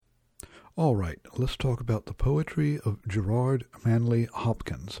All right, let's talk about the poetry of Gerard Manley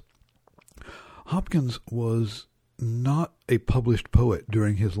Hopkins. Hopkins was not a published poet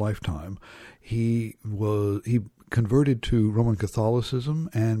during his lifetime. He converted to Roman Catholicism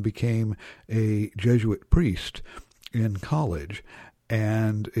and became a Jesuit priest in college.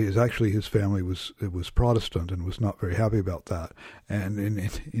 And his family was Protestant and was not very happy about that. And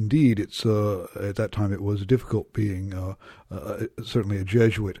indeed, at that time it was difficult being certainly a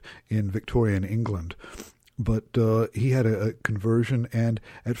Jesuit in Victorian England. But he had a conversion, and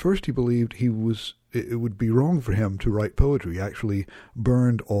at first he believed it would be wrong for him to write poetry. He actually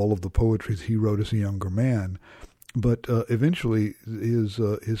burned all of the poetry that he wrote as a younger man. But eventually,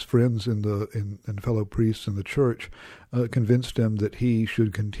 his friends and fellow priests in the church convinced him that he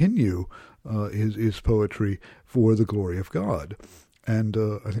should continue his poetry for the glory of God, and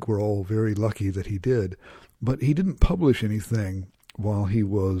I think we're all very lucky that he did. But he didn't publish anything while he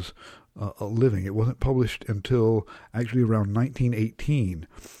was living. It wasn't published until actually around 1918.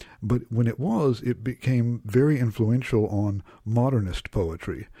 But when it became very influential on modernist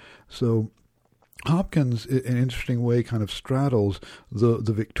poetry. So Hopkins, in an interesting way, kind of straddles the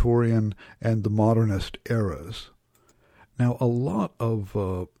Victorian and the modernist eras. Now, a lot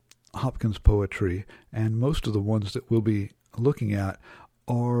of Hopkins' poetry, and most of the ones that we'll be looking at,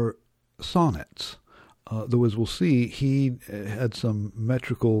 are sonnets. Though, as we'll see, he had some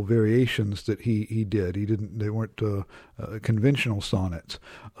metrical variations that he did. They weren't conventional sonnets,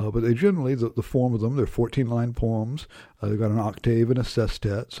 but they generally, the form of them, they're 14-line poems. They've got an octave and a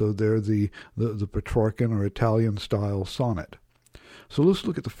sestet, so they're the Petrarchan or Italian style sonnet. So let's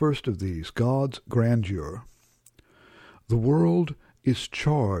look at the first of these, God's Grandeur. The world is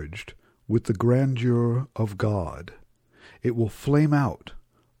charged with the grandeur of God. It will flame out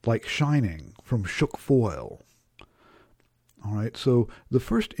like shining from shook foil. All right, so the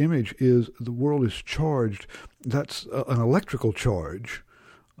first image is the world is charged. That's an electrical charge.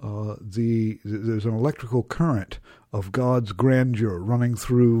 There's an electrical current of God's grandeur running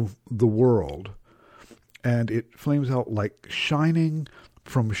through the world, and it flames out like shining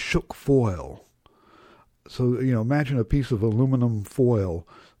from shook foil. So, imagine a piece of aluminum foil,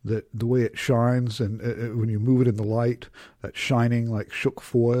 that the way it shines, and when you move it in the light, that shining like shook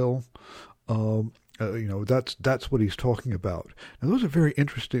foil, that's what he's talking about. Now, those are very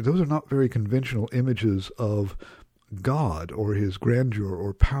interesting. Those are not very conventional images of God or his grandeur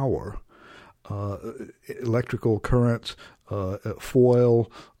or power. Electrical currents,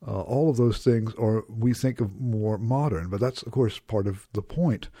 foil, all of those things we think of more modern, but that's, of course, part of the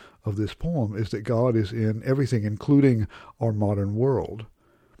point of this poem, is that God is in everything, including our modern world.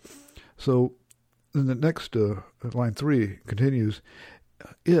 So, in the next line 3 continues,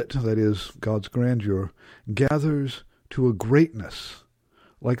 it, that is, God's grandeur, gathers to a greatness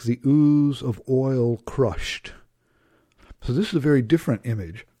like the ooze of oil crushed. So this is a very different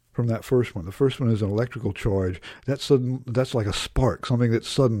image from that first one. The first one is an electrical charge. That's like a spark, something that's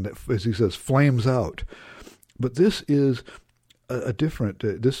sudden, that, as he says, flames out. But this is a different,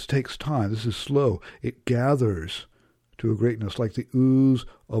 this takes time, this is slow. It gathers to a greatness like the ooze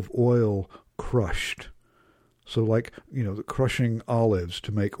of oil crushed. So like, the crushing olives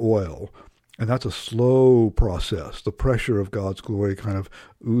to make oil. And that's a slow process. The pressure of God's glory kind of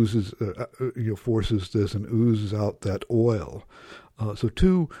oozes, forces this and oozes out that oil. So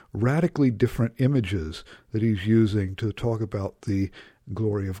two radically different images that he's using to talk about the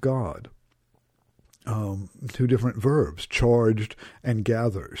glory of God. Two different verbs, charged and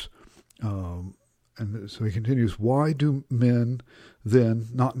gathers. And so he continues, why do men then,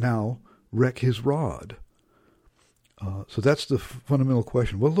 not now, wreck his rod? So that's the fundamental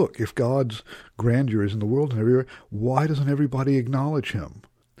question. Well, look, if God's grandeur is in the world and everywhere, why doesn't everybody acknowledge him?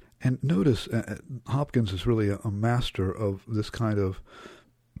 And notice, Hopkins is really a master of this kind of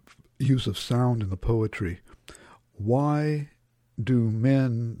use of sound in the poetry. Why do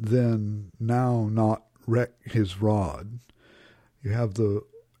men then now not wreck his rod? You have the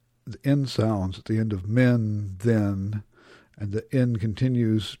end sounds at the end of men then, and the end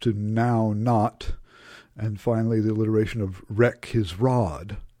continues to now not, and finally the alliteration of wreck his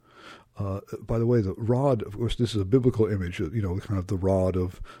rod. By the way, the rod, of course, this is a biblical image, kind of the rod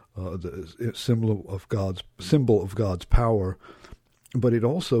of the symbol of God's power. But it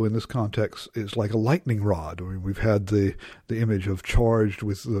also, in this context, is like a lightning rod. I mean, we've had the image of charged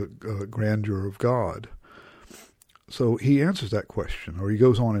with the grandeur of God. So he answers that question, or he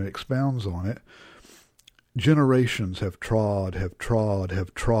goes on and expounds on it. Generations have trod,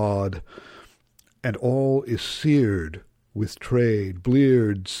 and all is seared with trade,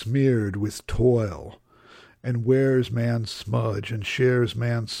 bleared, smeared with toil. and wears man's smudge, and shares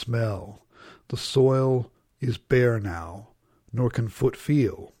man's smell. The soil is bare now, nor can foot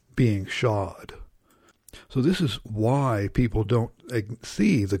feel, being shod. So this is why people don't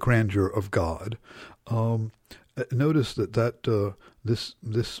see the grandeur of God. Notice that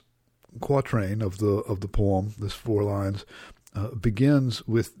this quatrain of the poem, this 4 lines, begins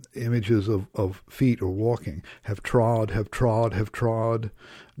with images of feet or walking. Have trod,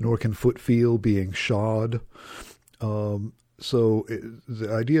 nor can foot feel, being shod. So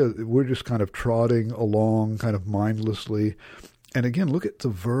the idea that we're just kind of trotting along kind of mindlessly. And again, look at the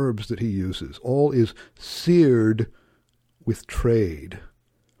verbs that he uses. All is seared with trade.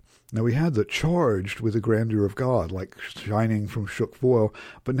 Now we had the charged with the grandeur of God, like shining from shook foil,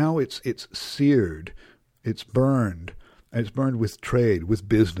 but now it's seared, it's burned, and it's burned with trade, with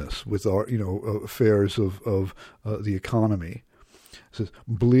business, with our affairs of the economy. It says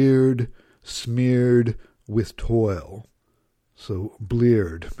bleared, smeared with toil. So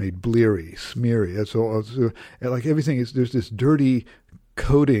bleared, made bleary, smeary. That's all. Like everything is, there's this dirty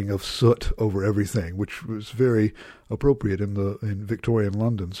coating of soot over everything, which was very appropriate in Victorian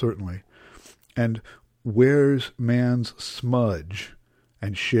London, certainly. And wears man's smudge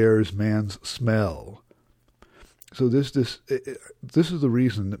and shares man's smell. So this is the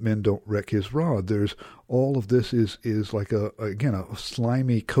reason that men don't wreck his rod. There's all of this is like a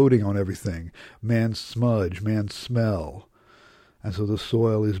slimy coating on everything. Man's smudge, man's smell. And so the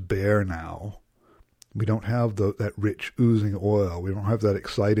soil is bare now. We don't have that rich oozing oil. We don't have that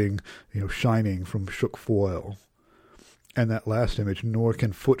exciting, shining from shook foil. And that last image, nor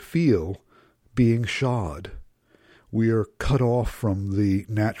can foot feel, being shod. We are cut off from the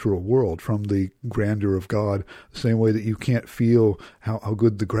natural world, from the grandeur of God, the same way that you can't feel how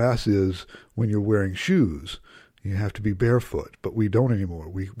good the grass is when you're wearing shoes. You have to be barefoot, but we don't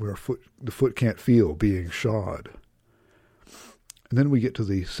anymore. The foot can't feel, being shod. And then we get to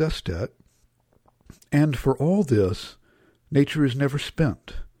the sestet. And for all this, nature is never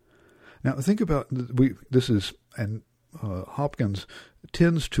spent. Now think about Hopkins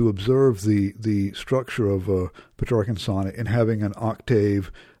tends to observe the structure of a Petrarchan sonnet in having an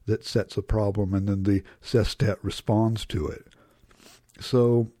octave that sets a problem, and then the sestet responds to it.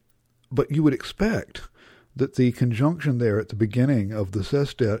 So, but you would expect that the conjunction there at the beginning of the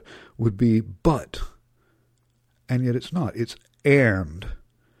sestet would be but, and yet it's not. It's and.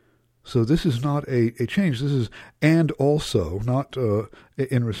 So this is not a change. This is and also, not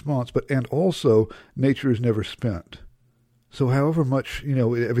in response, but and also nature is never spent. So however much,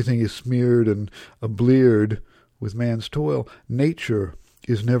 everything is smeared and bleared with man's toil, nature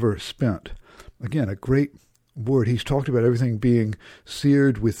is never spent. Again, a great word. He's talked about everything being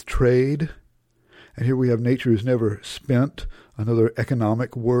seared with trade. And here we have nature is never spent, another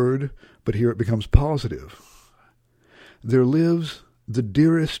economic word, but here it becomes positive. There lives the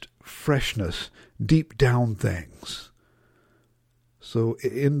dearest freshness deep down things. So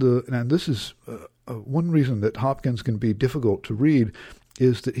and this is one reason that Hopkins can be difficult to read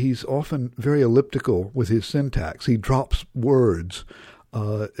is that he's often very elliptical with his syntax. He drops words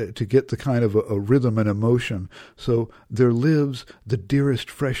to get the kind of a rhythm and emotion. So there lives the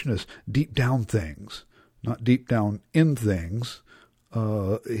dearest freshness deep down things, not deep down in things.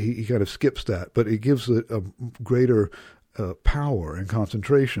 He kind of skips that, but he gives it a greater power and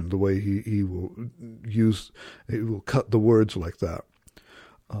concentration, the way he will cut the words like that.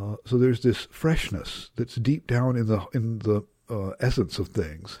 So there's this freshness that's deep down in the essence of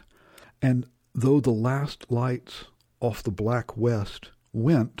things. And though the last lights off the black west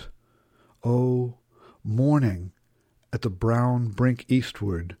went, oh, morning at the brown brink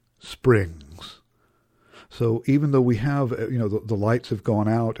eastward springs. So even though we have, the lights have gone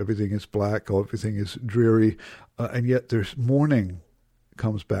out, everything is black, everything is dreary, and yet there's morning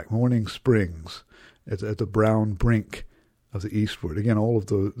comes back, morning springs at the brown brink of the eastward. Again, all of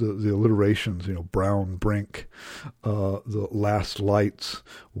the alliterations, brown brink, the last lights,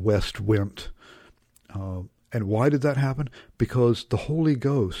 west went. And why did that happen? Because the Holy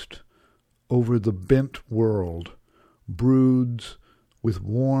Ghost over the bent world broods with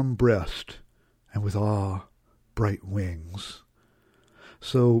warm breast and with bright wings.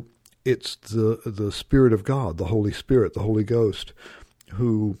 So it's the Spirit of God, the Holy Spirit, the Holy Ghost,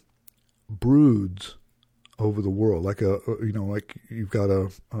 who broods over the world, like like you've got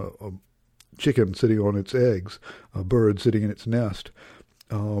a chicken sitting on its eggs, a bird sitting in its nest.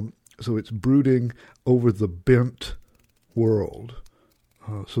 So it's brooding over the bent world.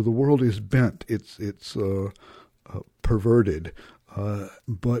 So the world is bent. It's perverted,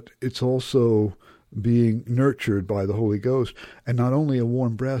 but it's also being nurtured by the Holy Ghost, and not only a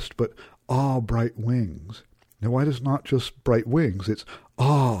warm breast, but bright wings. Now, why does not just bright wings? It's,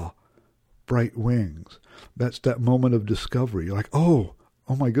 ah, bright wings. That's that moment of discovery. You're like, oh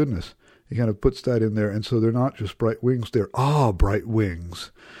my goodness. He kind of puts that in there. And so they're not just bright wings, they're, bright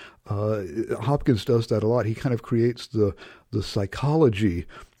wings. Hopkins does that a lot. He kind of creates the psychology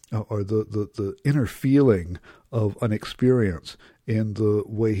or the inner feeling of an experience in the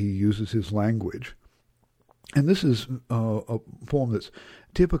way he uses his language. And this is a poem that's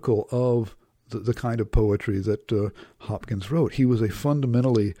typical of the kind of poetry that Hopkins wrote. He was a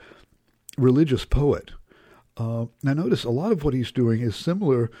fundamentally religious poet. Now notice a lot of what he's doing is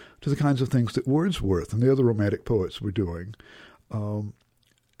similar to the kinds of things that Wordsworth and the other Romantic poets were doing. The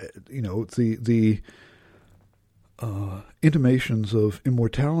intimations of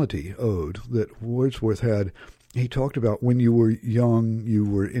immortality ode that Wordsworth had, he talked about when you were young, you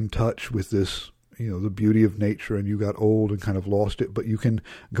were in touch with this, the beauty of nature, and you got old and kind of lost it, but you can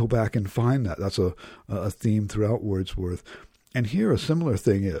go back and find that. That's a theme throughout Wordsworth. And here a similar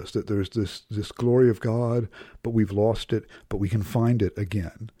thing is that there's this glory of God, but we've lost it, but we can find it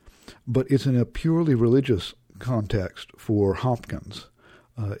again. But it's in a purely religious context for Hopkins.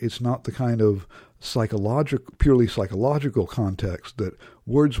 It's not the kind of purely psychological context that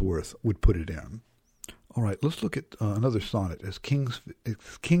Wordsworth would put it in. All right, let's look at another sonnet, as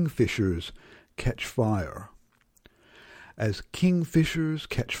kingfishers catch fire. As kingfishers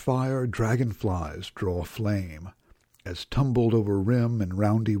catch fire, dragonflies draw flame. As tumbled over rim and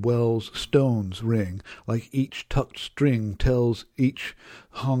roundy wells, stones ring, like each tucked string tells each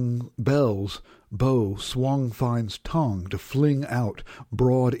hung bell's bow swung finds tongue to fling out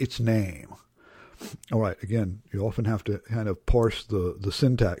broad its name. All right, again, you often have to kind of parse the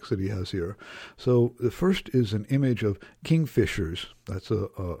syntax that he has here. So the first is an image of kingfishers, that's a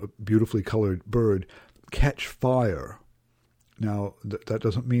beautifully colored bird, catch fire. Now, that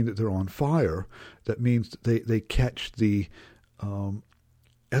doesn't mean that they're on fire. That means that they catch the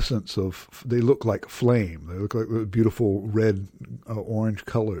essence of, they look like flame. They look like beautiful red, orange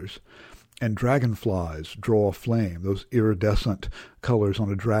colors. And dragonflies draw flame, those iridescent colors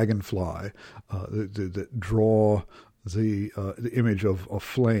on a dragonfly that draw the image of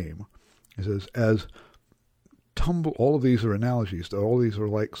flame. It says, as tumble, all of these are analogies. All these are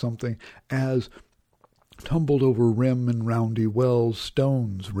like something, as tumbled over rim and roundy wells,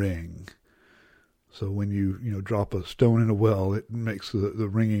 stones ring. So when you drop a stone in a well, it makes the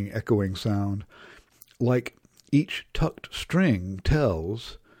ringing, echoing sound. Like each tucked string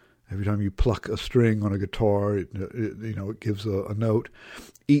tells. Every time you pluck a string on a guitar, it gives a note.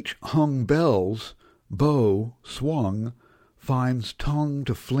 Each hung bell's bow swung finds tongue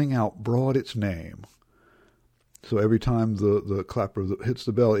to fling out broad its name. So every time the clapper hits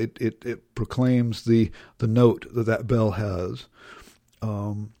the bell, it proclaims the note that bell has.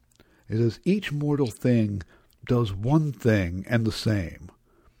 It says, each mortal thing does one thing and the same,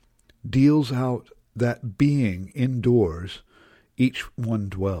 deals out that being indoors each one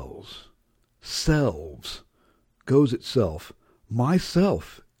dwells, selves, goes itself,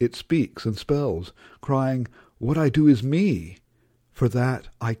 myself it speaks and spells, crying, what I do is me, for that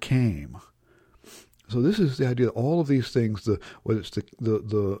I came. So this is the idea. All of these things, whether it's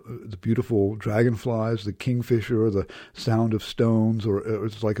the beautiful dragonflies, the kingfisher, or the sound of stones, or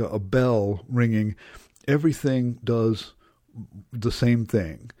it's like a bell ringing, everything does the same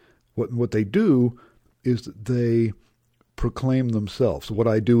thing. What they do is that they proclaim themselves. What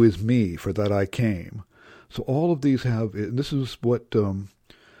I do is me, for that I came. So all of these have, and this is what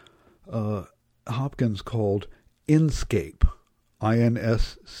Hopkins called inscape,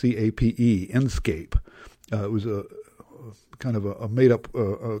 I-N-S-C-A-P-E, inscape. It was a kind of a made-up,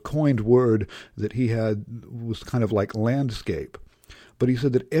 coined word that he had, was kind of like landscape. But he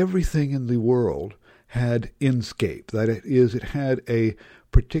said that everything in the world had inscape. That is, it had a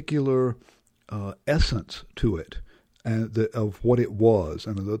particular essence to it, and of what it was,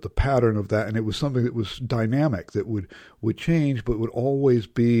 and the pattern of that, and it was something that was dynamic, that would change, but would always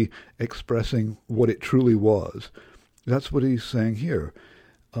be expressing what it truly was. That's what he's saying here.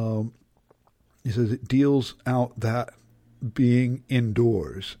 He says it deals out that being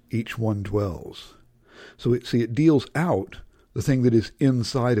indoors, each one dwells. So it deals out the thing that is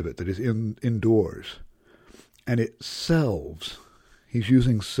inside of it, that is indoors, and it selves. He's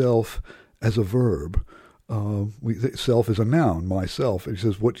using self as a verb. Self is a noun, myself. And he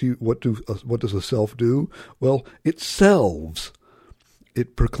says, what does a self do? Well, it selves.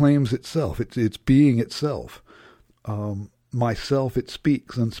 It proclaims itself. It's being itself. Myself it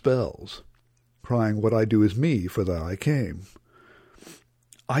speaks and spells, crying, what I do is me, for that I came.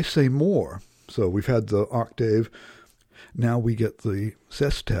 I say more. So we've had the octave. Now we get the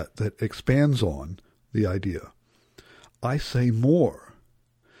sestet that expands on the idea. I say more.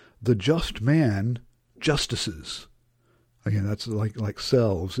 The just man justices. Again, that's like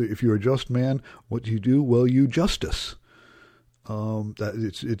selves. If you're a just man, what do you do? Well, you justice. That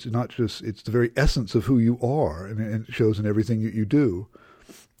it's not just, it's the very essence of who you are, and it shows in everything that you do.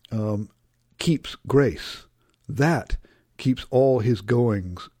 Keeps grace. That keeps all his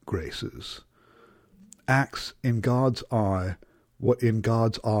goings graces. Acts in God's eye what in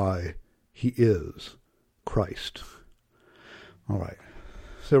God's eye he is, Christ. All right,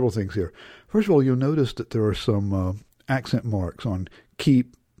 several things here. First of all, you'll notice that there are some accent marks on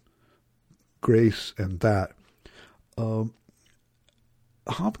keep, grace, and that.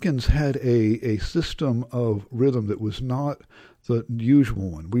 Hopkins had a system of rhythm that was not the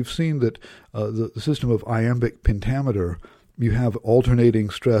usual one. We've seen that the system of iambic pentameter, you have alternating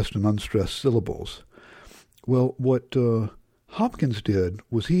stressed and unstressed syllables. Well, what Hopkins did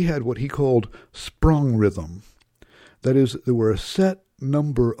was he had what he called sprung rhythm. That is, there were a set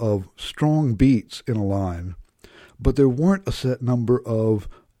number of strong beats in a line, but there weren't a set number of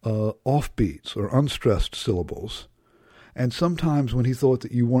offbeats or unstressed syllables. And sometimes when he thought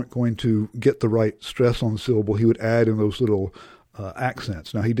that you weren't going to get the right stress on the syllable, he would add in those little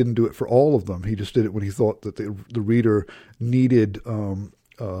accents. Now, he didn't do it for all of them. He just did it when he thought that the reader needed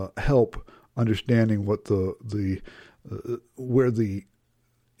help understanding what where the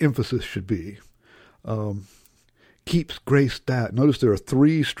emphasis should be. Keeps grace that. Notice there are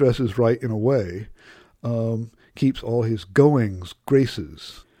three stresses right in a way. Keeps all his goings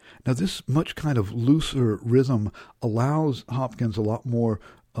graces. Now, this much kind of looser rhythm allows Hopkins a lot more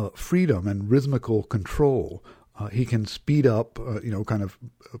freedom and rhythmical control. He can speed up, kind of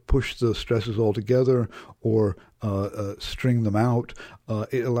push the stresses all together or string them out.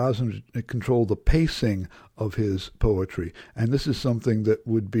 It allows him to control the pacing of his poetry. And this is something that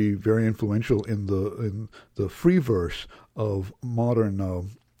would be very influential in the free verse of modern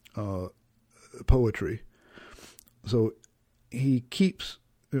poetry. So he keeps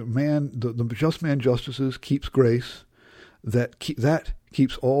the just man justices, keeps grace, that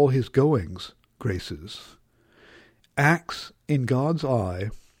keeps all his goings graces. Acts in God's eye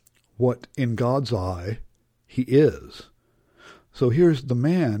what in God's eye he is. So here's the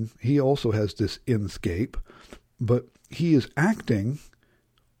man, he also has this inscape, but he is acting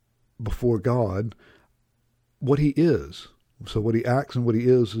before God what he is. So what he acts and what he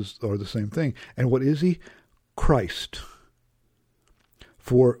is are the same thing. And what is he? Christ.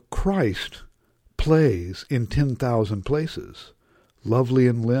 For Christ plays in 10,000 places, lovely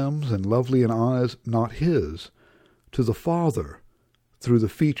in limbs and lovely in eyes not his, to the Father through the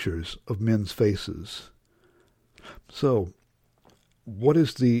features of men's faces. So, what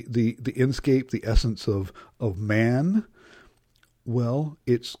is the inscape, the essence of man? Well,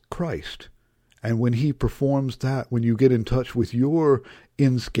 it's Christ. And when he performs that, when you get in touch with your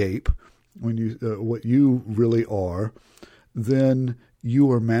inscape, when you what you really are, then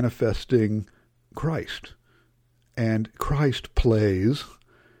you are manifesting Christ. And Christ plays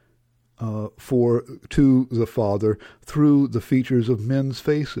to the Father through the features of men's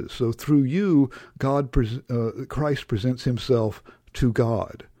faces. So through you, Christ presents himself to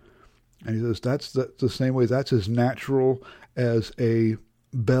God. And he says that's the same way, that's as natural as a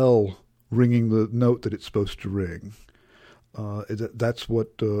bell ringing the note that it's supposed to ring. That's what,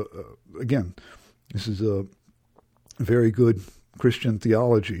 again, this is a very good Christian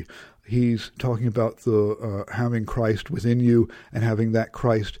theology. He's talking about the having Christ within you and having that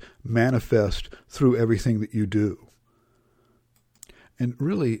Christ manifest through everything that you do. And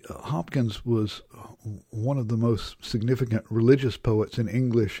really, Hopkins was one of the most significant religious poets in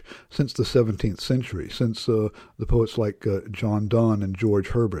English since the 17th century, since the poets like John Donne and George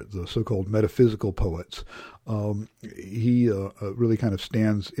Herbert, the so-called metaphysical poets. He really kind of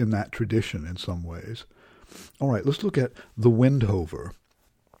stands in that tradition in some ways. All right, let's look at the windhover.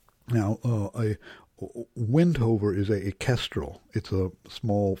 Now, a windhover is a kestrel. It's a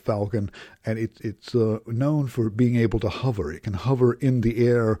small falcon, and it's known for being able to hover. It can hover in the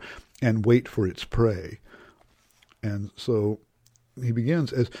air and wait for its prey. And so he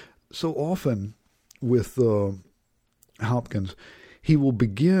begins, as so often with Hopkins, he will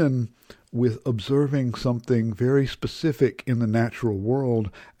begin with observing something very specific in the natural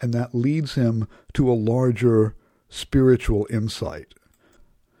world, and that leads him to a larger spiritual insight.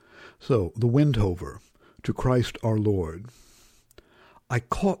 So, the windhover, to Christ our Lord. I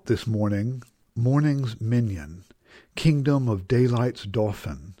caught this morning morning's minion, kingdom of daylight's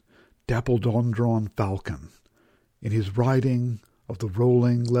dauphin, dapple-dawn-drawn falcon, in his riding of the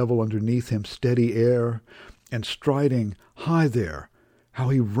rolling level underneath him steady air, and striding high there, how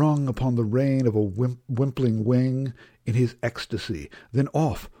he rung upon the rein of a wimpling wing in his ecstasy, then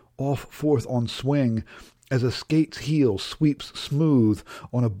off forth on swing, as a skate's heel sweeps smooth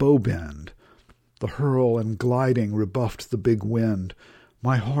on a bow bend. The hurl and gliding rebuffed the big wind.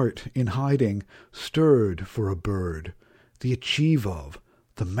 My heart, in hiding, stirred for a bird, the achieve of,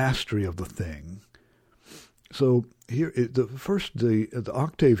 the mastery of the thing. So here, the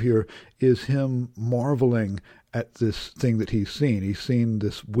octave here is him marveling at this thing that he's seen. He's seen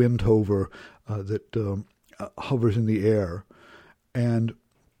this wind hover that hovers in the air. And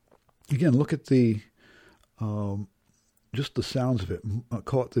again, look at the just the sounds of it.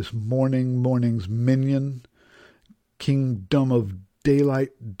 Caught this morning's minion, kingdom of daylight,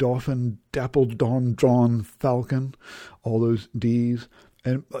 dauphin, dappled dawn drawn falcon, all those D's.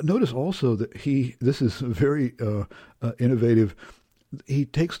 And notice also that this is very innovative. He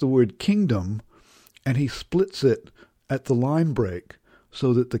takes the word kingdom and he splits it at the line break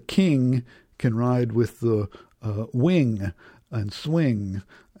so that the king can ride with the wing and swing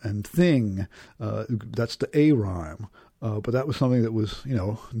and thing. That's the A rhyme. But that was something that was,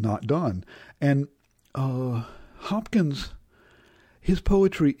 not done. And Hopkins, his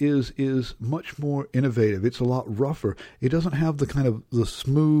poetry is much more innovative. It's a lot rougher. It doesn't have the kind of the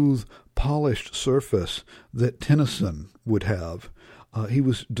smooth, polished surface that Tennyson would have. He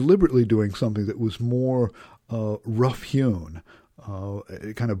was deliberately doing something that was more rough-hewn,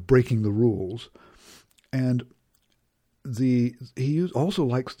 kind of breaking the rules. And he also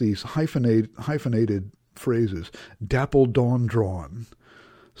likes these hyphenated phrases, dappled dawn drawn.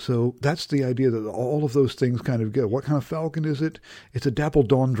 So that's the idea that all of those things kind of go. What kind of falcon is it? It's a dappled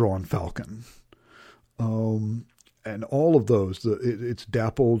dawn-drawn falcon. And all of those, it's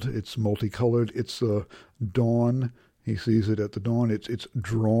dappled, it's multicolored, it's dawn. He sees it at the dawn. It's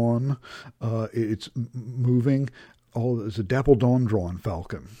drawn, it's moving. It's a dappled dawn-drawn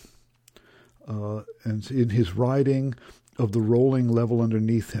falcon. And in his riding of the rolling level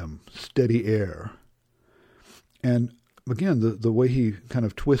underneath him, steady air. And again, the way he kind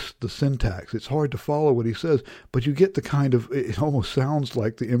of twists the syntax, it's hard to follow what he says, but you get the kind of, it almost sounds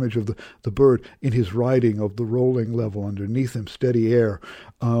like the image of the bird in his riding of the rolling level underneath him, steady air.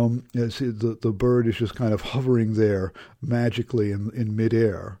 The bird is just kind of hovering there magically in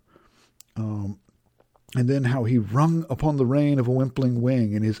midair. And then how he rung upon the rein of a wimpling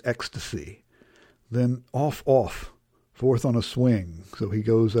wing in his ecstasy. Then off, forth on a swing. So he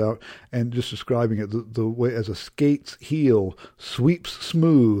goes out and just describing it the way as a skate's heel sweeps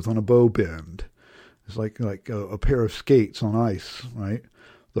smooth on a bow bend. It's like a pair of skates on ice, right?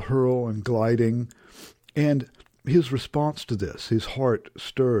 The hurl and gliding. And his response to this, his heart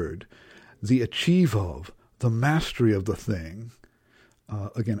stirred. The achieve of, the mastery of the thing.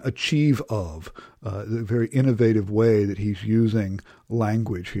 Again, achieve of, the very innovative way that he's using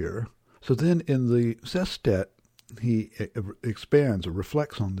language here. So then in the sestet, he expands or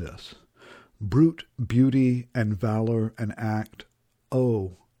reflects on this. Brute beauty and valor and act,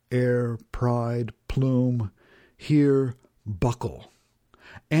 oh, air, pride, plume, here buckle.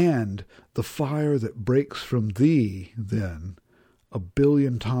 And the fire that breaks from thee, then, a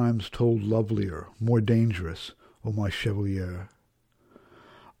billion times told lovelier, more dangerous, O my chevalier.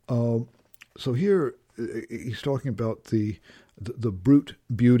 So here he's talking about the brute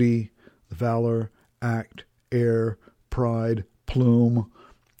beauty, the valor, act, air, pride, plume.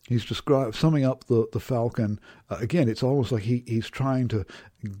 He's summing up the falcon. Again, it's almost like he's trying to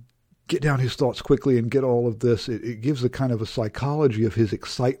get down his thoughts quickly and get all of this. It gives a kind of a psychology of his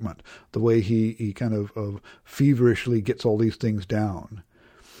excitement, the way he kind of feverishly gets all these things down.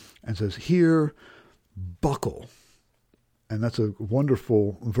 And says, here, buckle. And that's a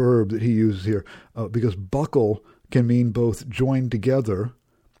wonderful verb that he uses here, because buckle can mean both joined together.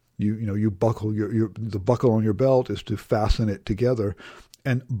 You buckle the buckle on your belt is to fasten it together,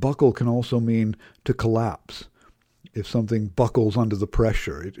 and buckle can also mean to collapse. If something buckles under the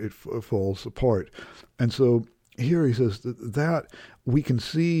pressure, it falls apart. And so here he says that we can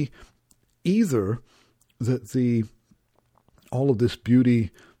see either that all of this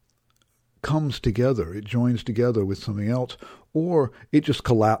beauty comes together, it joins together with something else, or it just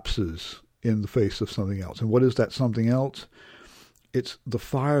collapses in the face of something else. And what is that something else? It's the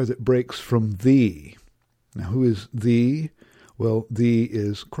fire that breaks from thee. Now, who is thee? Well, thee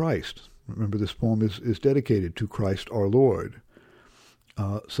is Christ. Remember, this poem is dedicated to Christ our Lord.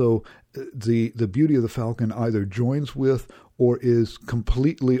 So the beauty of the falcon either joins with or is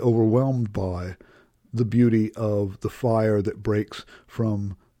completely overwhelmed by the beauty of the fire that breaks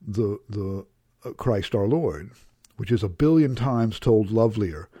from the Christ our Lord, which is a billion times told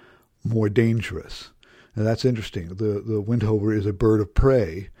lovelier, more dangerous. Now that's interesting. The windhover is a bird of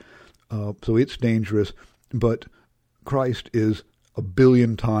prey, so it's dangerous, but Christ is 1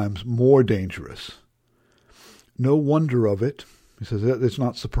 billion times more dangerous. No wonder of it. He says it's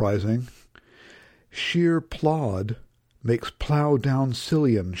not surprising. Sheer plod makes plow down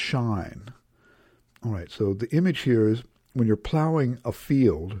Sicilian shine. All right, so the image here is when you're plowing a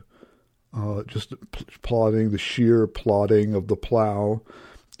field, just plodding, the sheer plodding of the plow,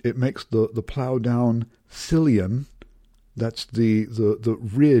 it makes the plow down Sicilian. That's the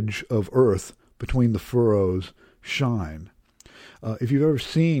ridge of earth between the furrows shine. If you've ever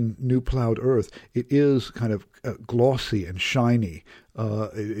seen new plowed earth, it is kind of glossy and shiny.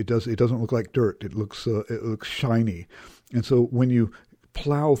 It doesn't look like dirt. It looks shiny, and so when you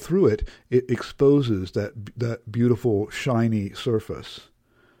plow through it, it exposes that beautiful shiny surface.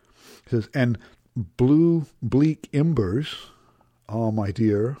 It says, and blue bleak embers, ah, my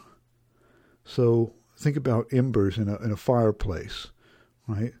dear. So think about embers in a fireplace,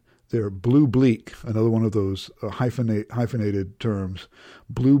 right? They're blue bleak, another one of those hyphenated terms.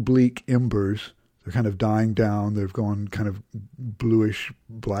 Blue bleak embers, they're kind of dying down. They've gone kind of bluish,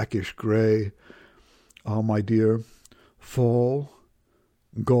 blackish gray. Ah, my dear, fall,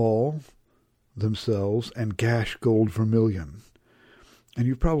 gall themselves, and gash gold vermilion. And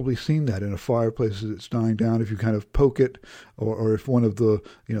you've probably seen that in a fireplace as it's dying down. If you kind of poke it, or if one of the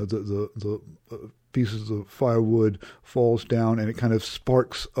pieces of firewood falls down and it kind of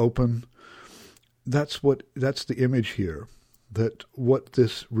sparks open. That's the image here. That what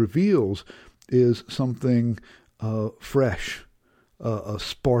this reveals is something fresh, a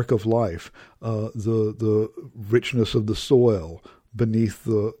spark of life, the richness of the soil beneath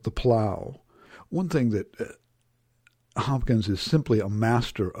the plow. One thing that Hopkins is simply a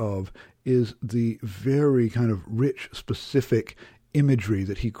master of is the very kind of rich, specific imagery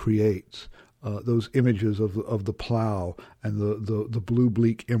that he creates. Those images of the plow and the blue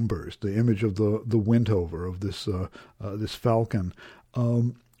bleak embers, the image of the windhover of this falcon,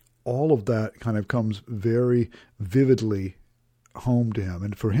 all of that kind of comes very vividly home to him.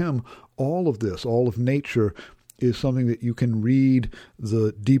 And for him, all of this, all of nature, is something that you can read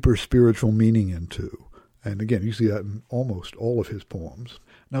the deeper spiritual meaning into. And again, you see that in almost all of his poems.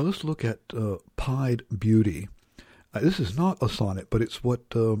 Now let's look at Pied Beauty. This is not a sonnet, but it's what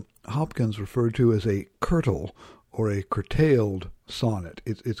Hopkins referred to as a curtle or a curtailed sonnet.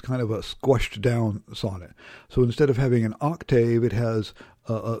 It's kind of a squashed down sonnet. So instead of having an octave, it has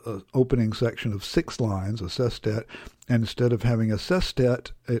a opening section of 6 lines, a sestet, and instead of having a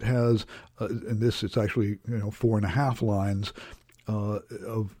sestet, it has, in this it's actually 4.5 lines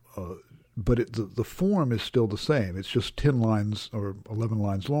but the form is still the same. It's just 10 lines or 11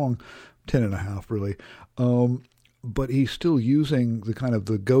 lines long, 10.5 really. But he's still using the kind of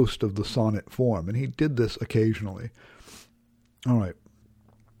the ghost of the sonnet form, and he did this occasionally. All right.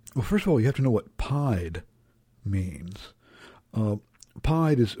 Well, first of all, you have to know what pied means.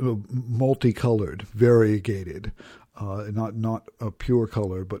 Pied is multicolored, variegated, not a pure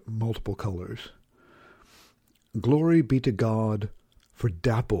color, but multiple colors. Glory be to God for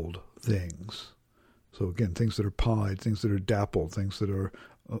dappled things. So again, things that are pied, things that are dappled, things that are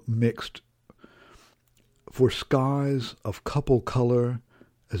mixed. For skies of couple color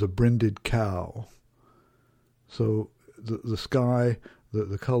as a brinded cow. So the sky,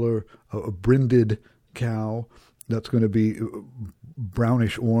 the color of a brinded cow, that's going to be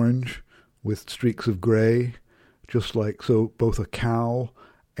brownish orange with streaks of gray, just like, so both a cow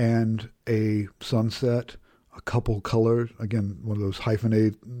and a sunset, a couple color, again, one of those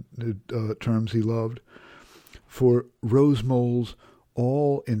hyphenated terms he loved. For rose moles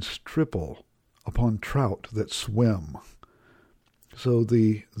all in stipple upon trout that swim. So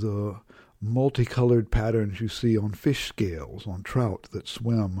the multicolored patterns you see on fish scales, on trout that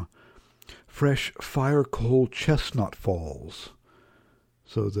swim. Fresh fire coal chestnut falls.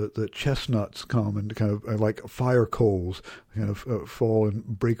 So the chestnuts come and kind of like fire coals, kind of fall and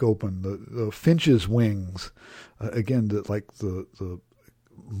break open. The finch's wings, again, like the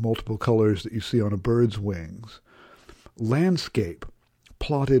multiple colors that you see on a bird's wings. Landscape,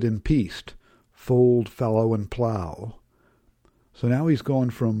 plotted and pieced, fold, fallow, and plow. So now he's gone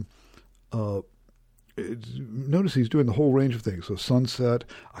from, notice he's doing the whole range of things. So sunset,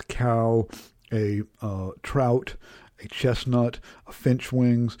 a cow, a trout, a chestnut, a finch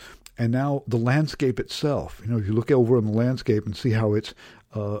wings, and now the landscape itself. If you look over on the landscape and see how it's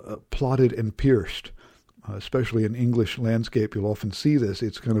plotted and pierced, especially in English landscape, you'll often see this.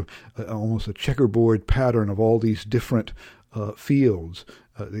 It's kind of almost a checkerboard pattern of all these different fields.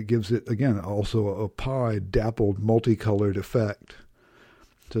 It gives it, again, also a pied, dappled, multicolored effect.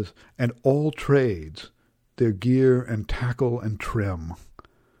 It says, and all trades their gear and tackle and trim.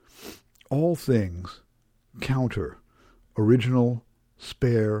 All things counter, original,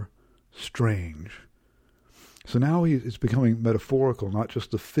 spare, strange. So now it's becoming metaphorical, not just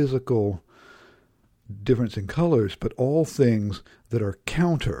the physical difference in colors, but all things that are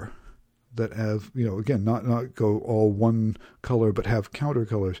counter, that have, again, not go all one color, but have counter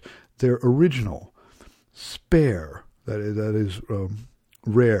colors. They're original, spare, that is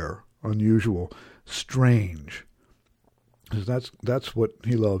rare, unusual, strange. That's what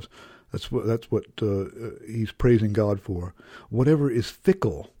he loves. That's what he's praising God for. Whatever is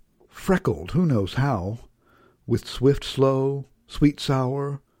fickle, freckled, who knows how, with swift, slow, sweet,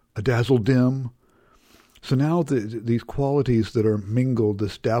 sour, a dazzle dim. So now these qualities that are mingled,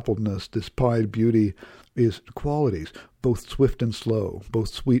 this dappledness, this pied beauty, is qualities, both swift and slow, both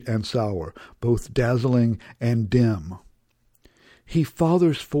sweet and sour, both dazzling and dim. He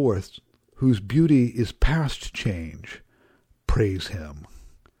fathers forth, whose beauty is past change. Praise him.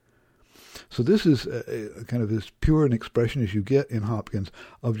 So this is a kind of as pure an expression as you get in Hopkins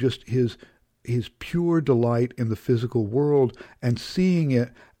of just his pure delight in the physical world and seeing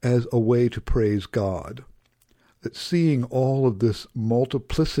it as a way to praise God. That seeing all of this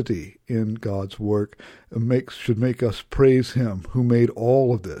multiplicity in God's work should make us praise him who made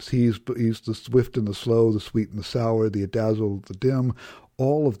all of this. He's the swift and the slow, the sweet and the sour, the dazzle, the dim,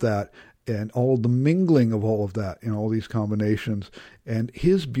 all of that, and all of the mingling of all of that in all these combinations. And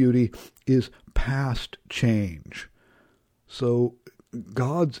his beauty is past change. So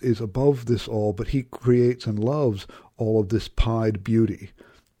God's is above this all, but he creates and loves all of this pied beauty.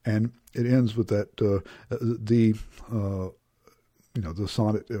 And it ends with that, the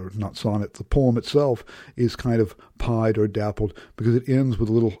sonnet, or not sonnet, the poem itself is kind of pied or dappled because it ends with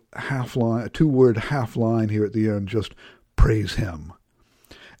a little half line, a 2-word half line here at the end, just praise him.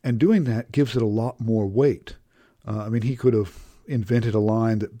 And doing that gives it a lot more weight. He could have invented a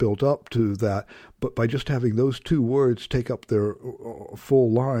line that built up to that, but by just having those 2 words take up their full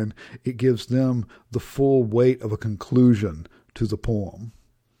line, it gives them the full weight of a conclusion to the poem.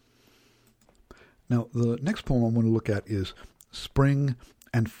 Now, the next poem I want to look at is Spring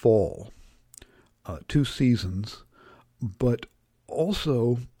and Fall, 2 seasons, but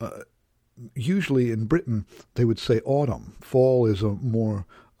also usually in Britain they would say autumn. Fall is a more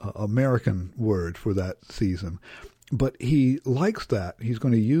American word for that season, but he likes that. He's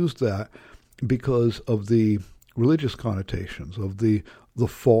going to use that because of the religious connotations of the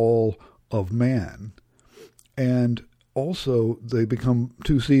fall of man, and also, they become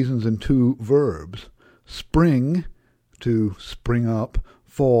 2 seasons and 2 verbs. Spring, to spring up,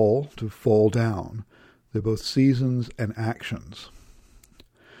 fall, to fall down. They're both seasons and actions.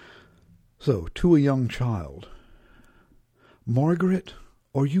 So, to a young child. Margaret,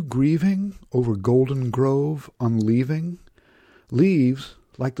 are you grieving over golden grove unleaving? Leaves,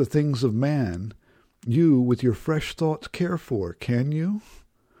 like the things of man, you with your fresh thoughts care for, can you?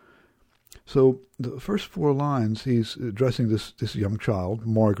 So the first 4 lines, he's addressing this young child,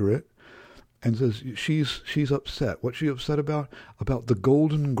 Margaret, and says she's upset. What's she upset about? About the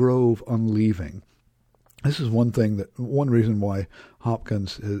golden grove unleaving. This is one reason why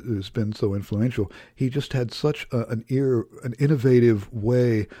Hopkins has been so influential. He just had such an innovative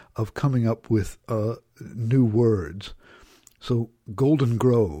way of coming up with new words. So golden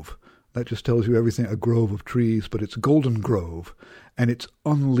grove, that just tells you everything, a grove of trees, but it's golden grove, and it's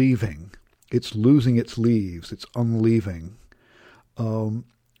unleaving. It's losing its leaves. It's unleaving.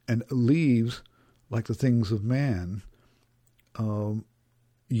 And leaves, like the things of man,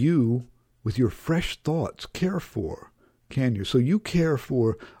 you, with your fresh thoughts, care for, can you? So you care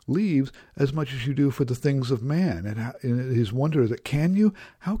for leaves as much as you do for the things of man. And his wonder that, can you?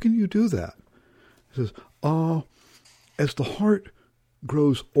 How can you do that? He says, as the heart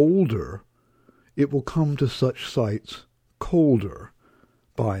grows older, it will come to such sights colder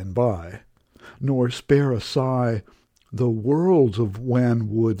by and by. Nor spare a sigh, though worlds of wan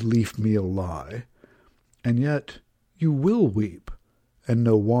wood leaf meal lie, and yet you will weep, and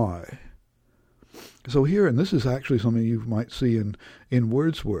know why. So here, and this is actually something you might see in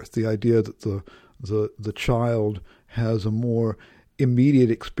Wordsworth, the idea that the child has a more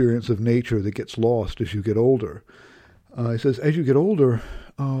immediate experience of nature that gets lost as you get older. He says, as you get older,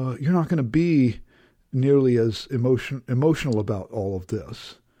 you're not going to be nearly as emotional about all of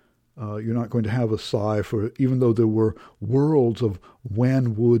this. You're not going to have a sigh for, even though there were worlds of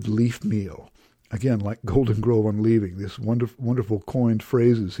wan wood leaf meal. Again, like Golden Grove unleaving, this wonderful coined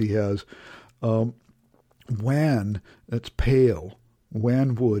phrases he has. Wan, that's pale.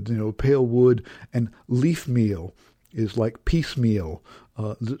 Wan wood, pale wood, and leaf meal is like piecemeal,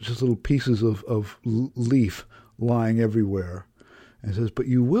 just little pieces of leaf lying everywhere. And it says, but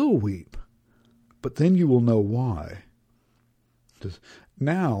you will weep, but then you will know why. It says,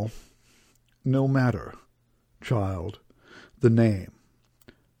 now, no matter, child, the name.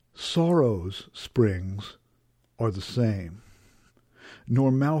 Sorrow's springs are the same.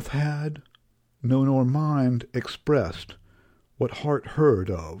 Nor mouth had, no nor mind expressed what heart heard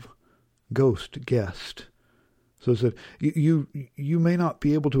of, ghost guessed. So it said, you may not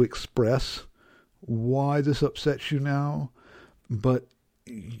be able to express why this upsets you now, but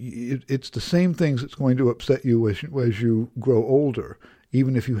it's the same things that's going to upset you as you grow older,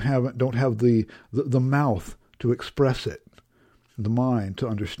 even if you don't have the mouth to express it, the mind to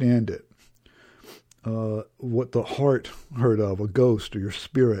understand it. What the heart heard of, a ghost or your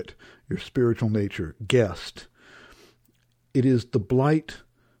spirit, your spiritual nature, guessed. It is the blight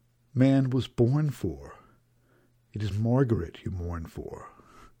man was born for. It is Margaret you mourn for.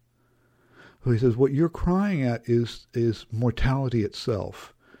 So he says, what you're crying at is mortality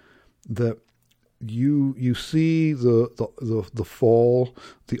itself. That you see the fall,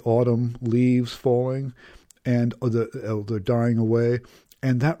 the autumn leaves falling, and they're dying away,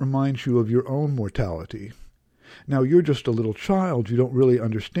 and that reminds you of your own mortality. Now, you're just a little child. You don't really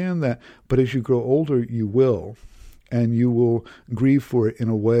understand that, but as you grow older, you will, and you will grieve for it in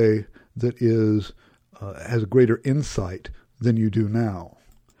a way that has a greater insight than you do now.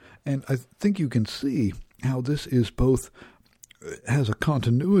 And I think you can see how this is both has a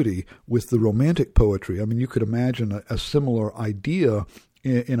continuity with the Romantic poetry. I mean, you could imagine a similar idea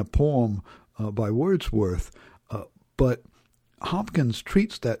in a poem by Wordsworth, but Hopkins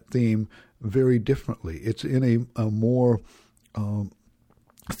treats that theme very differently. It's in a more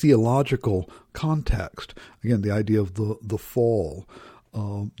theological context. Again, the idea of the fall,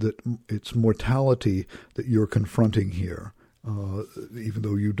 that it's mortality that you're confronting here, even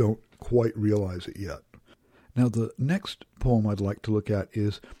though you don't quite realize it yet. Now, the next poem I'd like to look at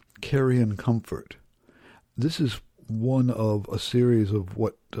is Carrion Comfort. This is one of a series of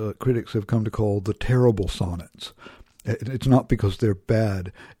what critics have come to call the terrible sonnets. It's not because they're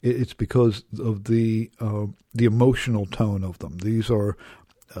bad. It's because of the emotional tone of them. These are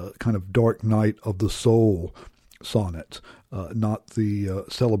kind of dark night of the soul sonnets, not the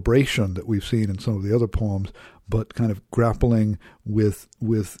celebration that we've seen in some of the other poems, but kind of grappling with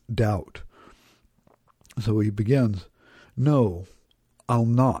doubt. So he begins, no, I'll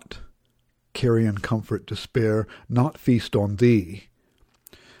not carrion comfort despair, not feast on thee.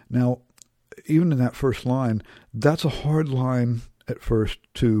 Now, even in that first line, that's a hard line at first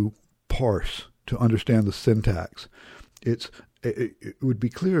to parse, to understand the syntax. It would be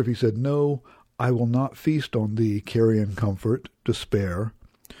clear if he said, no, I will not feast on thee, carrion comfort, despair.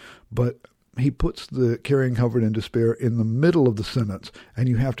 But he puts the carrying comfort and despair in the middle of the sentence, and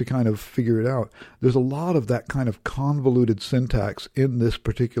you have to kind of figure it out. There's a lot of that kind of convoluted syntax in this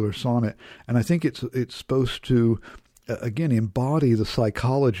particular sonnet, and I think it's supposed to, again, embody the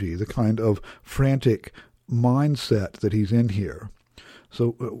psychology, the kind of frantic mindset that he's in here.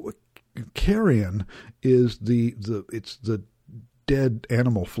 So carrion is it's the dead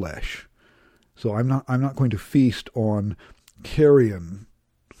animal flesh. So I'm not going to feast on carrion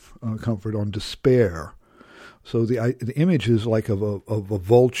comfort, on despair. So the image is like of a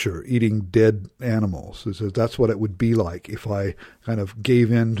vulture eating dead animals. So that's what it would be like if I kind of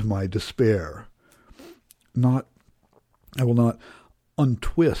gave in to my despair. I will not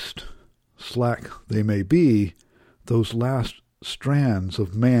untwist, slack they may be, those last strands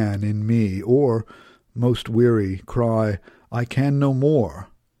of man in me, or, most weary, cry, I can no more.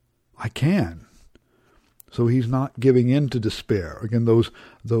 I can. So he's not giving in to despair. Again, those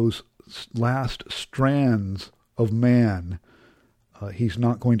last strands of man, he's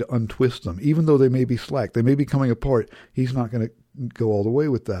not going to untwist them, even though they may be slack. They may be coming apart. He's not going to go all the way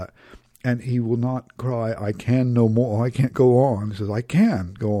with that. And he will not cry, I can no more. I can't go on. He says, I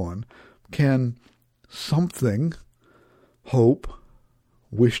can go on. Can something, hope,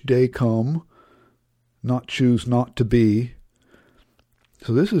 wish day come, not choose not to be.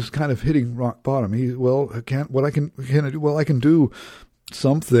 So this is kind of hitting rock bottom. I can do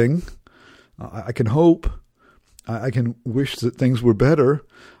something. I can hope. I can wish that things were better.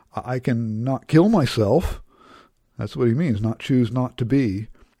 I can not kill myself. That's what he means, not choose not to be.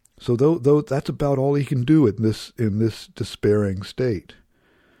 So though that's about all he can do in this despairing state.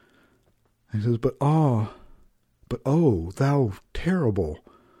 He says, but oh, thou terrible,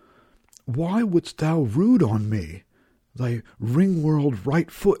 why wouldst thou rude on me? Thy ring-whirled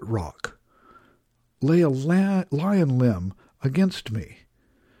right foot rock, lay a lion limb against me,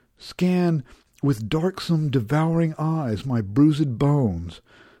 scan with darksome devouring eyes my bruised bones,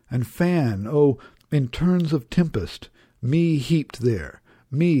 and fan, in turns of tempest, me heaped there,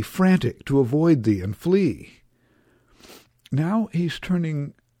 me frantic to avoid thee and flee. Now he's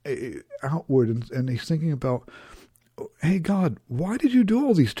turning outward and he's thinking about, hey, God, why did you do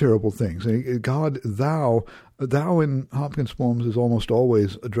all these terrible things? God, thou in Hopkins' poems is almost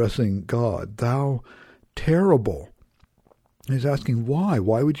always addressing God. Thou terrible. He's asking why?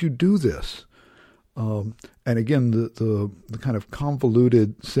 Why would you do this? And again, the kind of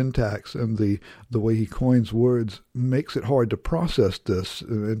convoluted syntax and the way he coins words makes it hard to process this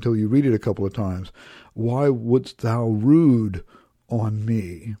until you read it a couple of times. Why wouldst thou rude on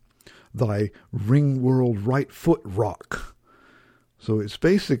me, thy ring-whirled right foot rock? So it's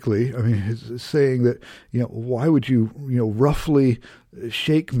basically, it's saying that, why would you, roughly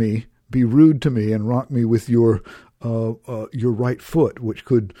shake me, be rude to me, and rock me with your right foot, which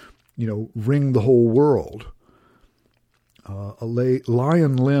could, ring the whole world. A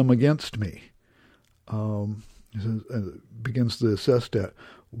lion limb against me. Begins to assess that.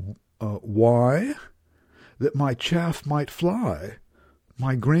 Why? That my chaff might fly,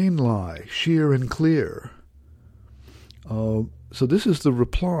 my grain lie sheer and clear. So this is the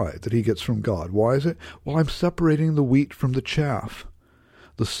reply that he gets from God. Why is it? Well, I'm separating the wheat from the chaff.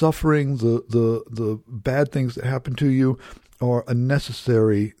 The suffering, the bad things that happen to you are a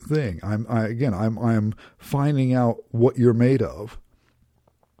necessary thing. I'm finding out what you're made of.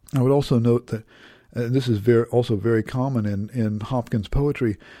 I would also note that this is also very common in Hopkins'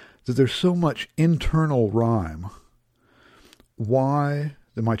 poetry, that there's so much internal rhyme. Why?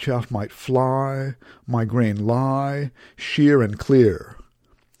 That my chaff might fly, my grain lie, sheer and clear.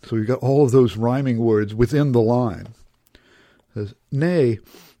 So you've got all of those rhyming words within the line. It says, nay,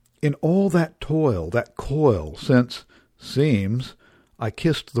 in all that toil, that coil, since, seems, I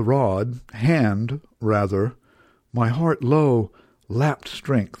kissed the rod, hand, rather, my heart low, lapped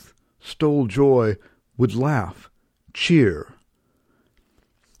strength, stole joy, would laugh, cheer.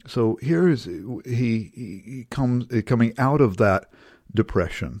 So here is he coming out of that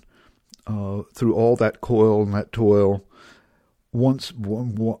depression, through all that coil and that toil. What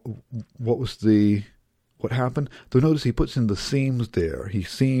happened? Though notice he puts in the seems there. He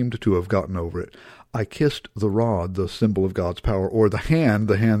seemed to have gotten over it. I kissed the rod, the symbol of God's power, or the hand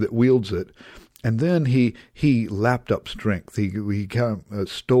that wields it. And then he lapped up strength. He kind of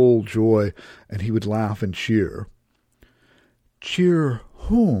stole joy, and he would laugh and cheer. Cheer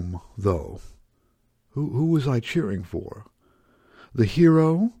whom, though? Who was I cheering for? The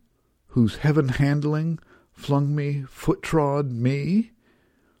hero whose heaven handling flung me, foot trod me,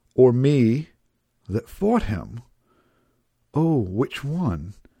 or me that fought him? Oh, which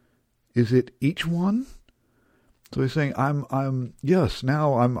one? Is it each one? So he's saying,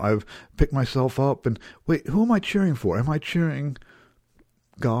 I've picked myself up, and wait, who am I cheering for? Am I cheering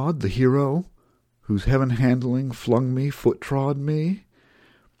God, the hero, whose heaven handling flung me, foot trod me?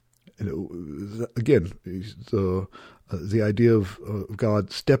 And again, the idea of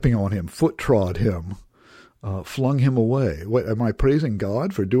God stepping on him, foot trod him, flung him away. What, am I praising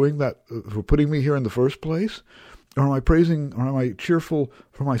God for doing that, for putting me here in the first place? Or am I cheerful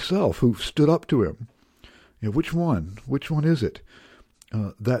for myself, who stood up to him? Which one? Which one is it?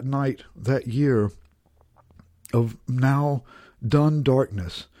 That night, that year of now done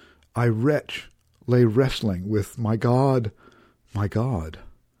darkness, I wretch lay wrestling with my God, my God.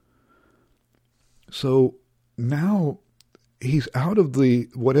 So now he's out of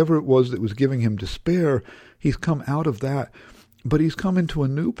whatever it was that was giving him despair. He's come out of that, but he's come into a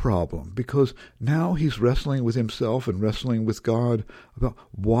new problem, because now he's wrestling with himself and wrestling with God about,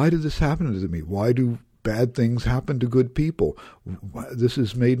 why did this happen to me? Why do bad things happen to good people? This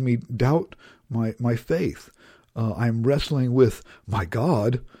has made me doubt my faith. I'm wrestling with my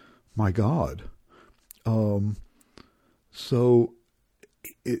God, my God. So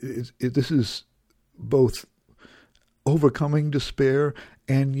this is both overcoming despair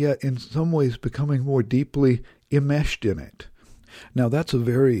and yet in some ways becoming more deeply enmeshed in it. Now that's a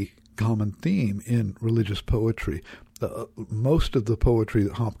very common theme in religious poetry. Most of the poetry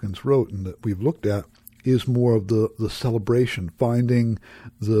that Hopkins wrote and that we've looked at is more of the celebration, finding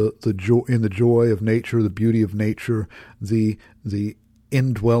the joy in the joy of nature, the beauty of nature, the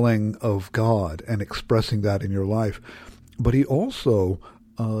indwelling of God, and expressing that in your life. But he also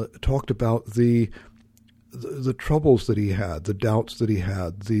talked about the troubles that he had, the doubts that he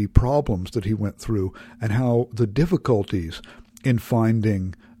had, the problems that he went through, and how the difficulties in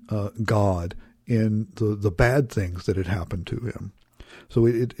finding God in the bad things that had happened to him. So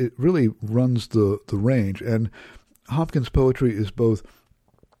it really runs the range. And Hopkins' poetry is both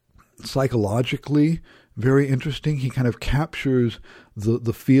psychologically very interesting. He kind of captures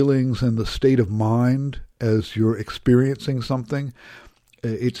the feelings and the state of mind as you're experiencing something.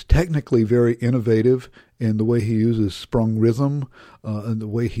 It's technically very innovative in the way he uses sprung rhythm, and the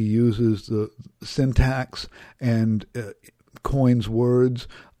way he uses the syntax and coins words.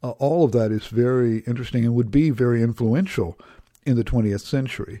 All of that is very interesting and would be very influential in the 20th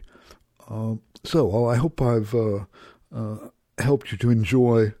century. So I hope I've helped you to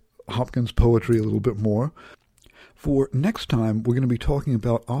enjoy Hopkins' poetry a little bit more. For next time, we're going to be talking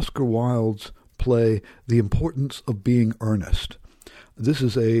about Oscar Wilde's play, The Importance of Being Earnest. This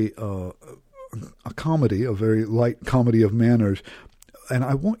is a comedy, a very light comedy of manners, and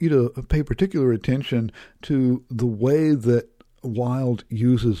I want you to pay particular attention to the way that Wilde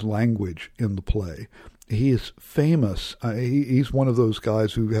uses language in the play. He is famous. He's one of those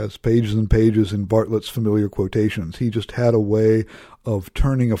guys who has pages and pages in Bartlett's familiar quotations. He just had a way of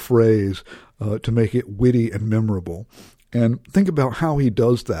turning a phrase to make it witty and memorable. And think about how he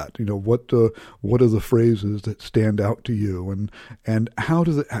does that. What are the phrases that stand out to you, and how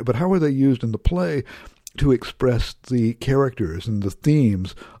are they used in the play to express the characters and the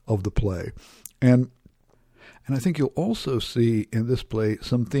themes of the play? And I think you'll also see in this play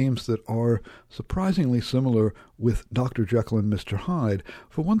some themes that are surprisingly similar with Dr. Jekyll and Mr. Hyde.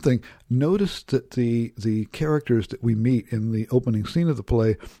 For one thing, notice that the characters that we meet in the opening scene of the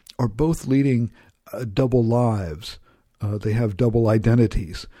play are both leading double lives. They have double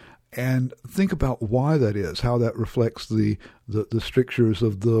identities. And think about why that is, how that reflects the strictures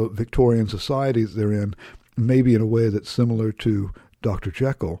of the Victorian society that they're in, maybe in a way that's similar to Dr.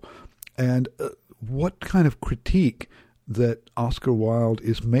 Jekyll. And what kind of critique that Oscar Wilde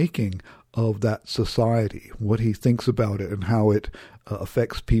is making of that society, what he thinks about it and how it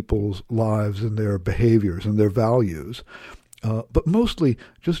affects people's lives and their behaviors and their values. But mostly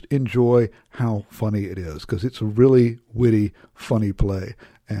just enjoy how funny it is, because it's a really witty, funny play.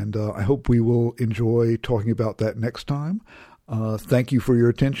 And I hope we will enjoy talking about that next time. Thank you for your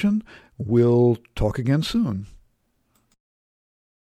attention. We'll talk again soon.